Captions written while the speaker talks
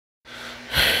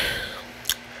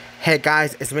Hey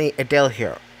guys, it's me, Adele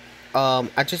here.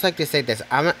 I just like to say this.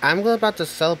 I'm about to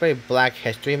celebrate Black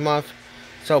History Month.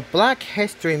 So Black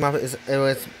History Month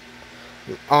was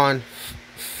on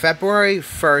February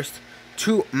 1st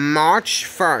to March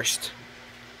 1st.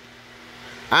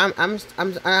 I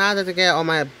had to get all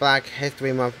my Black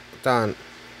History Month done,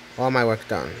 all my work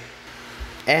done.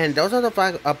 And those are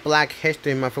the Black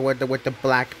History Month with the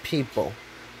black people.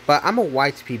 But I'm a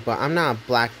white people. I'm not a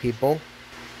black people.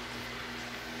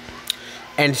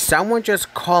 And someone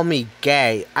just called me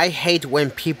gay. I hate when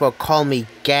people call me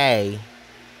gay.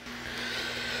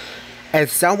 And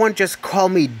someone just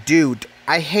called me dude.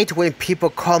 I hate when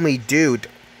people call me dude.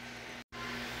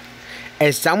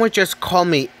 And someone just called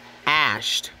me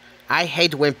ashed. I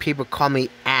hate when people call me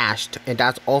ashed. And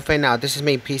that's all for now. This is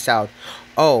me. Peace out.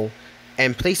 Oh,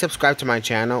 and please subscribe to my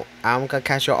channel. I'm gonna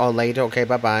catch you all later. Okay,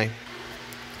 bye bye.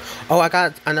 Oh, I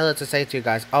got another to say to you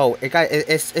guys. Oh,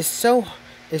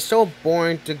 it's so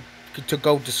boring to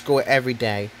go to school every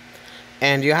day,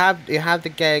 and you have to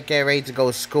get ready to go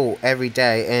to school every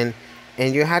day,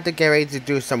 and you have to get ready to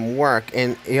do some work,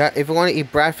 and if you want to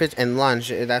eat breakfast and lunch,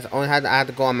 that's only I have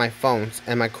to go on my phones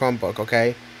and my Chromebook,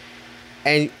 okay.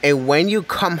 And when you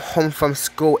come home from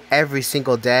school every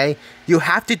single day, you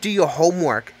have to do your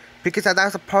homework because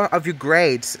that's a part of your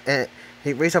grades. And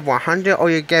you raise of 100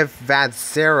 or you get VAT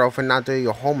 0 for not doing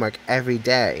your homework every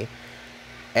day.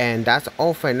 And that's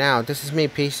all for now. This is me.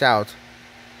 Peace out.